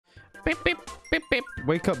Beep, beep, beep, beep.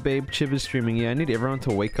 Wake up, babe. Chib is streaming. Yeah, I need everyone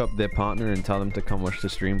to wake up their partner and tell them to come watch the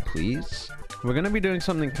stream, please. We're gonna be doing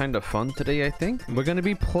something kind of fun today, I think. We're gonna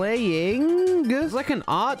be playing... It's like an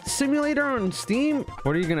art simulator on Steam.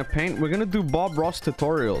 What are you gonna paint? We're gonna do Bob Ross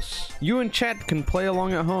tutorials. You and chat can play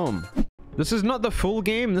along at home. This is not the full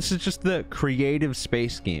game. This is just the creative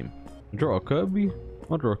space game. Draw a Kirby?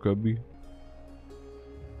 I'll draw a Kirby.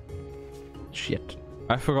 Shit.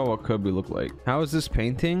 I forgot what Kirby looked like. How is this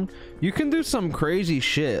painting? You can do some crazy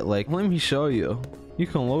shit. Like, let me show you. You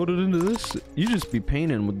can load it into this. You just be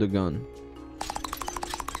painting with the gun.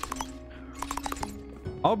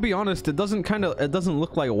 I'll be honest, it doesn't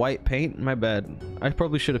look like white paint. My bad. I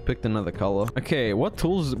probably should have picked another color. Okay, what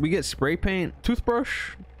tools? We get spray paint,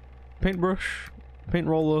 toothbrush, paintbrush, paint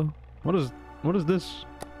roller. What is this?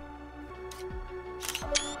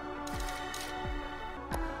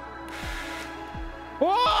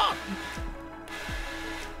 Whoa!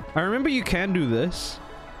 I remember you can do this.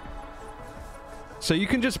 So you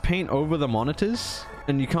can just paint over the monitors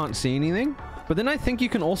and you can't see anything. But then I think you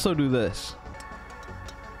can also do this.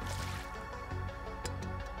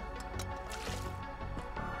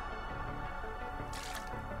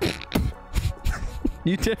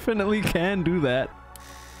 You definitely can do that.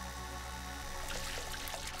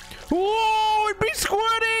 Whoa! It be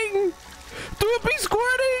squirting! Do it be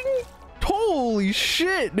squirting? Holy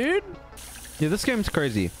shit, dude! Yeah, this game's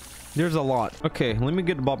crazy. There's a lot. Okay, let me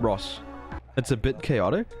get Bob Ross. It's a bit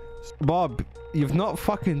chaotic. Bob, you've not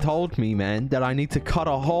fucking told me, man, that I need to cut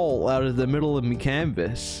a hole out of the middle of my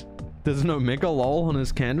canvas. There's no mega lol on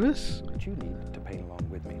his canvas? But you need to paint along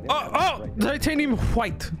with me. Oh! Titanium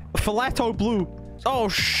white. Filato blue. Oh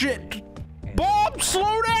shit! Bob,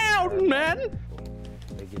 slow down, man!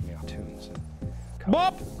 They give me tunes and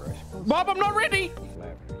Bob! Bob, I'm not ready!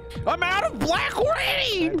 I'm out of black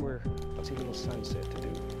already! Let's see a little sunset to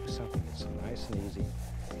do something that's nice and easy.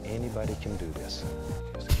 Anybody can do this.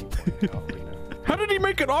 Just keep working out, you know. How did he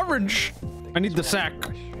make it orange? I need the sack.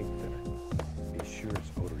 Be sure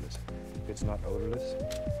it's odorless. If it's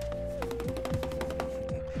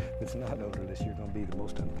not odorless, you're gonna be the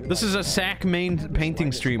most ungrateful. This is a sack main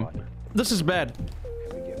painting stream. This is bad.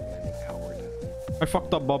 I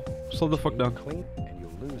fucked up, Bob. Slow the fuck down. Clean, and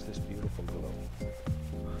you'll lose this beautiful glow.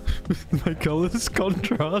 My colors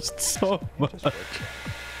contrast so much.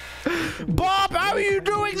 Bob, how are you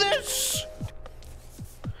doing this?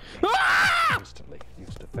 Ah! Instantly,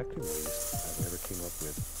 used effective ways I've ever came up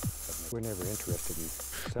with. We're never interested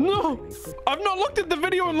in No! I've not looked at the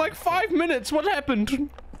video in like 5 minutes. What happened? A little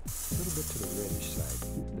bit to the reddish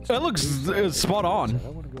side. It looks spot on.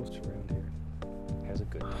 No one goes around here has a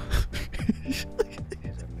good time. As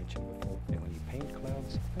I mentioned before, and when you paint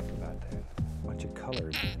clouds, think about that. A bunch of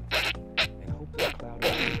colors and hope the cloud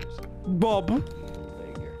appears. Bob.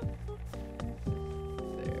 Bigger.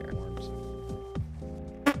 There.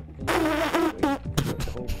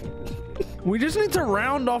 We just need to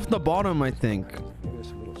round off the bottom, I think.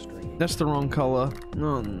 That's the wrong color.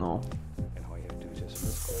 No, no. And all you have to do is just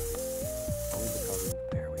miss cloudy. Only because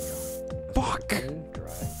there we go. Fuck. Clean, dry,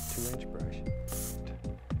 2-inch brush.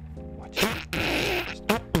 Watch it. Just use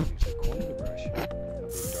the corner of the brush. There'll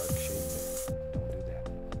be a dark shade there. Don't do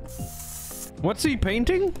that. What's he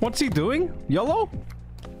painting? What's he doing? Yellow? This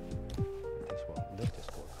will lift this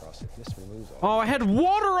go across it. This removes all. Oh, I had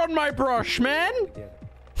water on my brush, man. Together.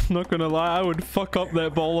 Not gonna lie, I would fuck up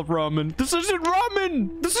that bowl of ramen. This isn't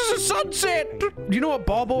ramen! This is a sunset! Do you know what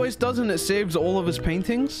Bob always does and it saves all of his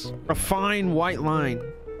paintings? A fine white line.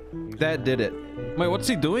 That did it. Wait, what's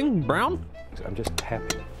he doing? Brown? I'm just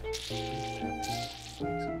tapping.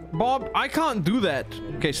 Bob, I can't do that.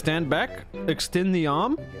 Okay, stand back. Extend the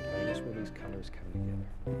arm. Just where these colors come together.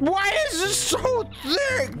 Why is this so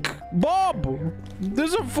thick? Bob,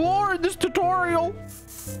 there's a flaw in this tutorial.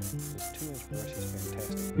 This 2-inch brush is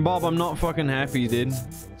fantastic. Bob, I'm not fucking happy, dude.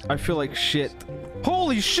 I feel like shit.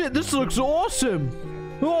 Holy shit, this looks awesome.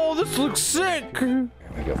 Oh, this looks sick. There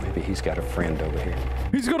we go. Maybe he's got a friend over here.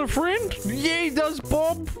 He's got a friend? Yeah, he does,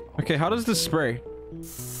 Bob. Okay, how does this spray?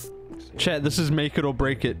 Chat, this is make it or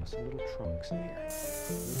break it. Some little trunks in here.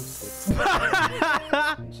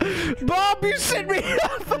 Bob, you sent me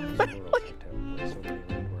up.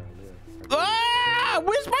 Ah,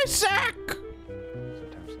 where's my sack?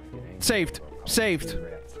 Saved. Saved.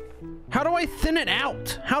 How do I thin it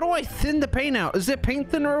out? How do I thin the paint out? Is there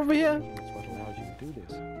paint thinner over here? That's what allows you to do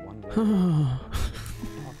this. One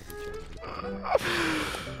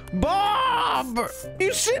Bob!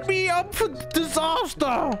 You set me up for disaster!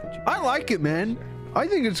 I like it, man. I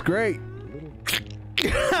think it's great.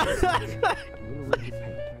 little ridge of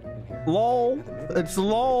paint in here. LOL. It's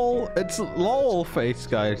LOL. It's LOL face,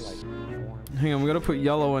 guys. Hang on, we gotta put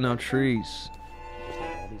yellow in our trees.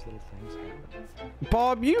 All these little things happen.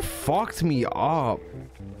 Bob, you fucked me up.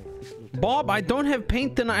 Bob, I don't have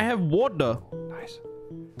paint and I have water. Nice.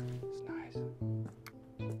 It's nice.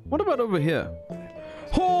 What about over here?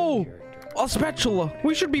 Oh, a spatula.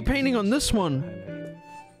 We should be painting on this one.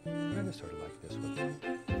 Kind of sort of like this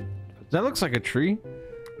one. That looks like a tree.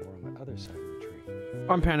 More on the other side of the tree.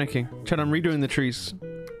 I'm panicking. Chad, I'm redoing the trees.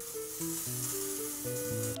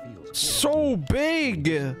 So big.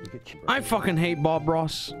 I fucking hate Bob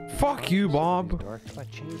Ross. Fuck you, Bob. By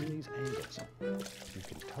changing these angles, you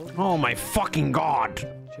can totally Oh my fucking god.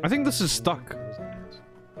 I think this is stuck.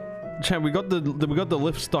 Chad, we got the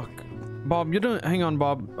lift stuck. Bob, you don't. Hang on,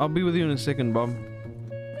 Bob. I'll be with you in a second, Bob.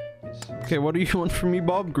 Okay, what do you want from me,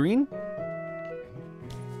 Bob? Green?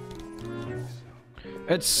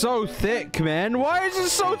 It's so thick, man. Why is it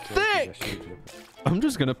so thick? I'm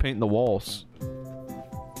just gonna paint the walls.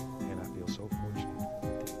 And I feel so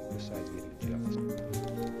fortunate. This side's getting just.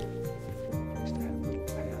 At least I have a little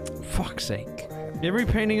path. Fuck's sake. Every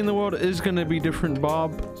painting in the world is gonna be different,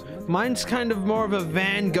 Bob. Mine's kind of more of a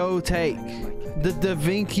Van Gogh take. The Da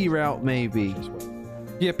Vinci route, maybe.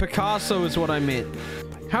 Yeah, Picasso is what I meant.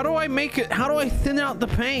 How do I make it? How do I thin out the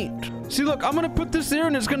paint? See, look, I'm gonna put this there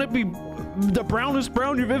and it's gonna be the brownest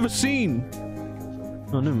brown you've ever seen.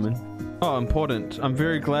 Oh, no, man. Oh, important. I'm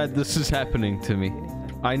very glad this is happening to me.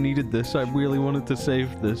 I needed this. I really wanted to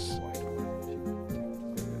save this.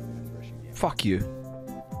 Fuck you.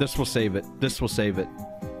 This will save it. This will save it.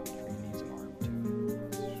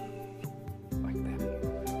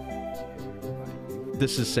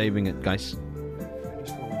 This is saving it, guys.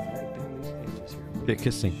 They're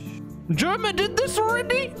kissing. German did this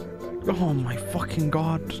already? Oh my fucking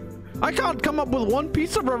god. I can't come up with one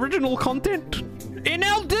piece of original content.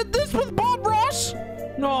 NL did this with Bob Ross?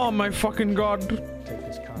 Oh my fucking god.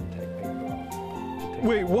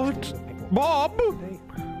 Wait, what? Bob?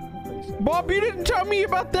 Bob, you didn't tell me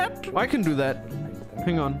about that? I can do that.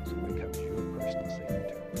 Hang on.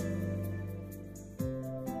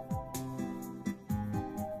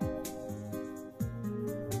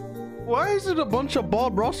 Why is it a bunch of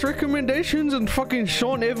Bob Ross recommendations and fucking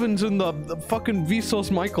Sean Evans and the fucking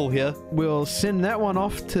Vsauce Michael here? We'll send that one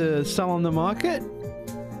off to sell on the market.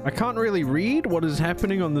 I can't really read what is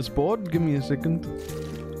happening on this board. Give me a second.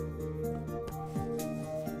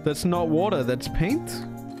 That's not water, that's paint.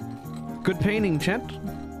 Good painting, chat.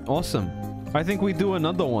 Awesome. I think we do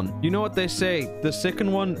another one. You know what they say? The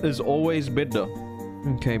second one is always better.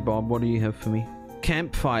 Okay, Bob, what do you have for me?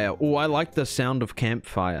 Campfire. Oh, I like the sound of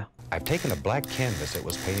campfire. I've taken a black canvas that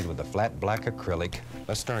was painted with a flat black acrylic.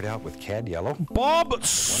 Let's start out with cad yellow. Bob,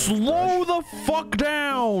 slow the fuck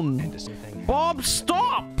down! Bob,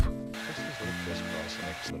 stop!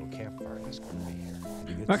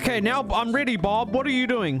 Okay, now I'm ready, Bob. What are you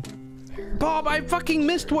doing? Bob, I fucking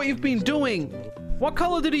missed what you've been doing. What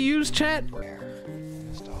color did he use, chat?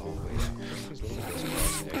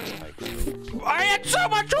 I had so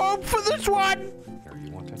much hope for this one!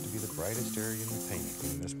 You want that to be the brightest area in the painting.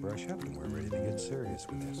 Clean this brush up and we're ready to get serious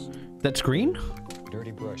with this. That's green?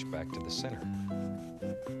 Dirty brush back to the center.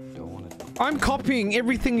 Don't want it. I'm copying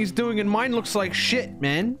everything he's doing and mine looks like shit,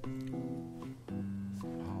 man.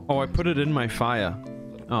 Oh, I put it in my fire.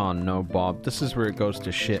 Oh no, Bob. This is where it goes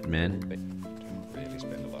to shit, man. Really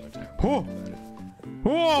spend a lot of time. Whoa!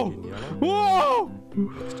 Whoa! Whoa!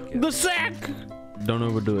 The sack! Don't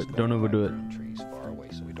overdo it. Don't overdo it. Trees far away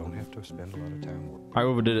so we don't have to spend a lot of time working. I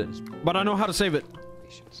overdid it. But I know how to save it.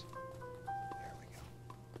 Patience. There we go.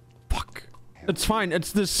 Fuck. It's fine.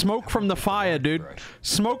 It's the smoke from the fire, dude.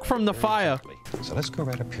 Smoke from the fire. So let's go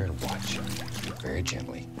right up here and watch. Very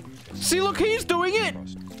gently. See, look, he's doing it!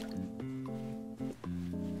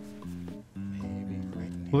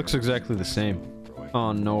 Looks exactly the same.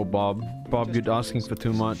 Oh no, Bob. Bob, you're asking for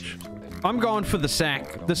too much. I'm going for the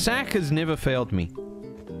sack. The sack has never failed me.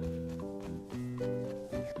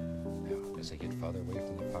 As they get farther away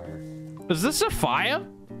from the fire. Is this a fire?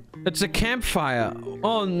 It's a campfire.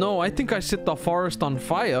 Oh no, I think I set the forest on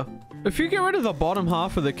fire. If you get rid of the bottom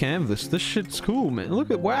half of the canvas, this shit's cool, man. Look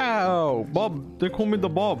at, wow. Bob, they call me the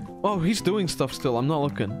Bob. Oh, he's doing stuff still. I'm not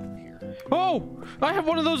looking. Oh, I have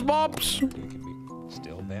one of those Bobs.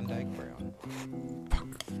 Still Van Dyke brown. Fuck.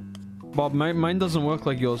 Bob, mine doesn't work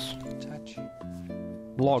like yours. Touch.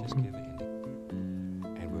 Log. Just give it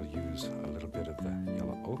and we'll use a little bit of the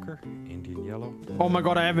yellow ochre, Indian yellow. Oh my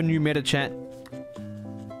god, I have a new meta, chat.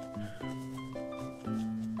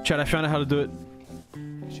 Chat, I found out how to do it.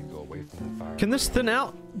 As you go away from the fire. Can this thin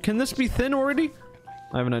out? Can this be thin already?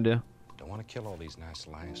 I have an idea. Don't want want to kill all these nice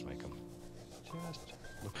lines, make them just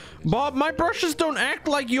look like Bob, my brushes don't act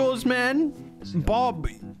like yours, man. Bob,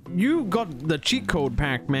 you got the cheat code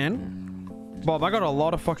pack, man. Bob, I got a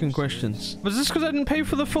lot of fucking questions. Was this because I didn't pay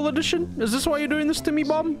for the full edition? Is this why you're doing this to me,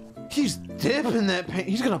 Bob? He's dipping that paint.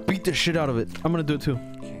 He's gonna beat the shit out of it. I'm gonna do it too.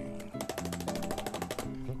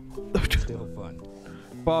 still fun.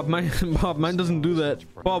 Bob, mine doesn't do that.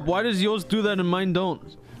 Bob, why does yours do that and mine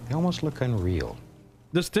don't? They almost look unreal.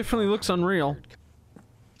 This definitely looks unreal.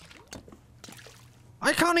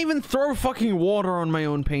 I can't even throw fucking water on my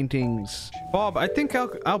own paintings. Bob, I think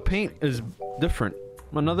our paint is different.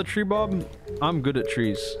 Another tree, Bob? I'm good at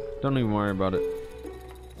trees. Don't even worry about it.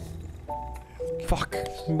 Fuck.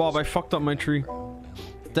 Bob, I fucked up my tree.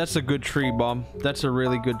 That's a good tree, Bob. That's a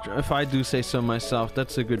really good... If I do say so myself,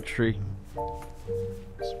 that's a good tree.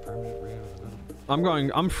 I'm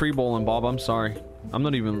freeballing, Bob. I'm sorry. I'm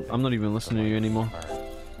not even listening to you anymore.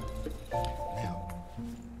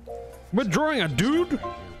 We're drawing a dude?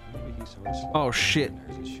 Oh shit.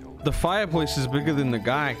 The fireplace is bigger than the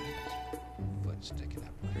guy.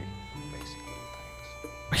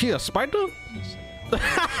 He a spider?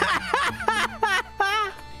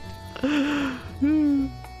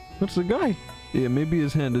 What's the guy? Yeah, maybe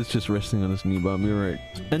his hand is just resting on his knee, Bob. You're right.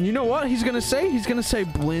 And you know what he's gonna say? He's gonna say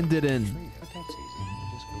blend it in.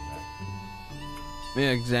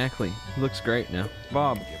 Yeah, exactly. Looks great now.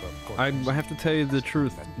 Bob, I have to tell you the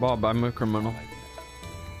truth. Bob, I'm a criminal.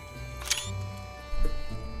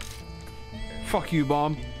 Fuck you,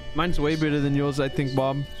 Bob. Mine's way better than yours, I think,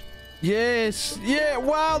 Bob. Yes. Yeah.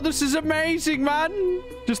 Wow. This is amazing, man.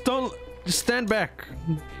 Just stand back.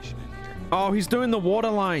 Oh, he's doing the water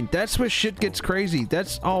line. That's where shit gets crazy.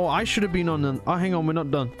 Oh, I should have been on the... Oh, hang on. We're not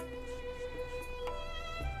done.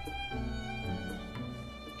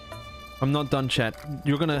 I'm not done, chat.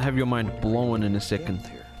 You're gonna have your mind blown in a second.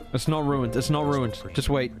 It's not ruined. It's not ruined. Just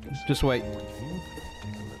wait. Just wait.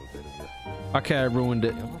 Okay, I ruined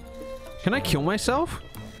it. Can I kill myself?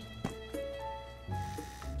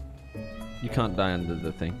 You can't die under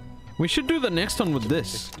the thing. We should do the next one with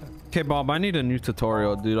this. Okay, Bob, I need a new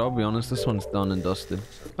tutorial, dude. I'll be honest, this one's done and dusted.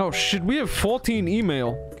 Oh, shit, we have 14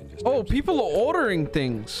 email. Oh, people are ordering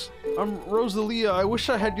things. I'm Rosalia. I wish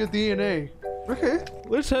I had your DNA. Okay,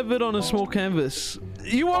 let's have it on a small canvas.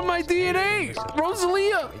 You want my DNA?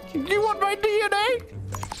 Rosalia, you want my DNA?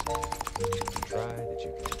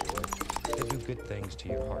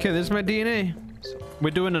 Okay, there's my DNA.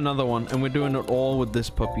 We're doing another one, and we're doing it all with this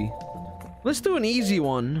puppy. Let's do an easy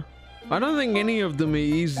one. I don't think any of them are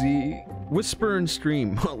easy. Whisper and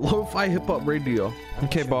stream. Lo-fi hip-hop radio.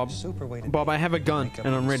 Okay, Bob. Bob, I have a gun,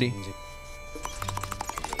 and I'm ready.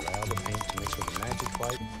 Allow the paint to mix with the magic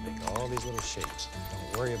white, make all these little shapes.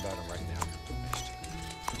 Don't worry about them right now.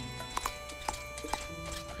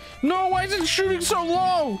 No, why is it shooting so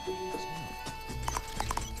low?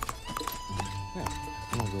 Yeah,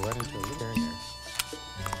 I'm gonna go right into a little there and there.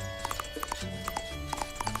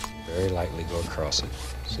 Very lightly go across it.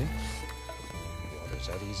 See? Water's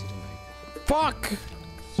that easy to make. Fuck!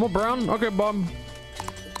 More brown? Okay, Bob.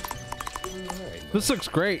 This looks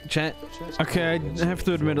great, chat. Okay, I have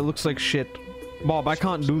to admit, it looks like shit. Bob, I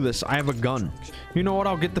can't do this. I have a gun. You know what?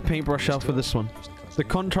 I'll get the paintbrush out for this one. The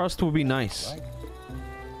contrast will be nice.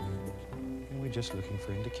 And we're just looking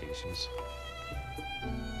for indications.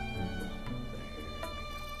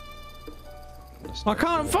 I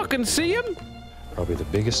can't fucking see him! Probably the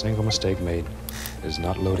biggest single mistake made is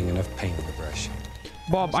not loading enough paint on the brush.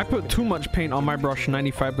 Bob, I put too much paint on my brush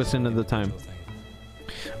 95% of the time.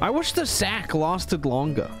 I wish the sack lasted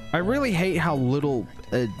longer. I really hate how little,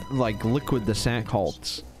 like, liquid the sack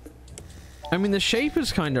holds. I mean, the shape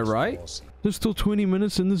is kind of right. There's still 20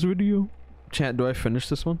 minutes in this video. Chat, do I finish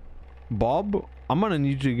this one? Bob, I'm gonna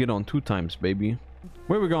need you to get on 2 times, baby.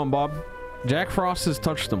 Where we going, Bob? Jack Frost has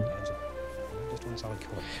touched them. Just one solid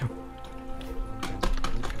color.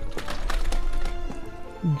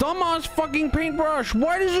 Dumbass fucking paintbrush!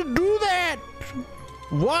 Why does it do that?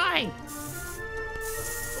 Why?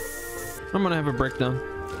 I'm gonna have a breakdown.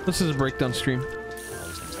 This is a breakdown stream. Okay,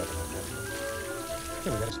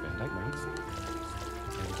 we gotta spend light rain.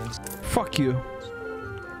 Fuck you.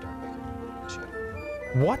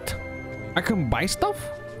 What? I can buy stuff?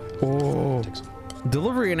 Oh.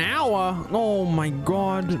 Delivery an hour? Oh my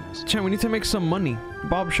god. Chan, we need to make some money.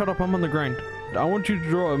 Bob, shut up. I'm on the grind. I want you to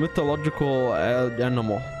draw a mythological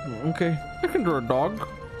animal. Okay. I can draw a dog.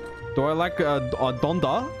 Do I like a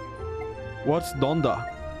Donda? What's Donda?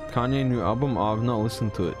 Kanye new album? Oh, I've not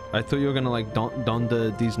listened to it. I thought you were gonna like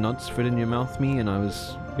Donda these nuts fit in your mouth me, and I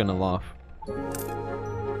was gonna laugh.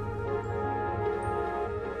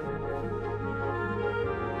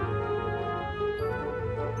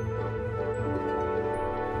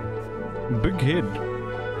 big head.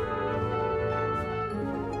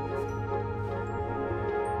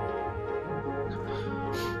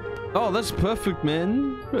 Oh, that's perfect,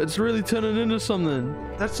 man. It's really turning into something.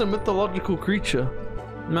 That's a mythological creature.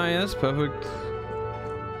 No, yeah, that's perfect.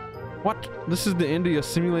 What? This is the end of your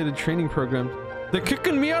simulated training program. They're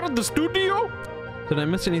kicking me out of the studio? Did I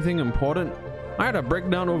miss anything important? I had a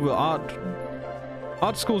breakdown over art.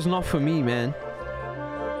 Art school's not for me, man.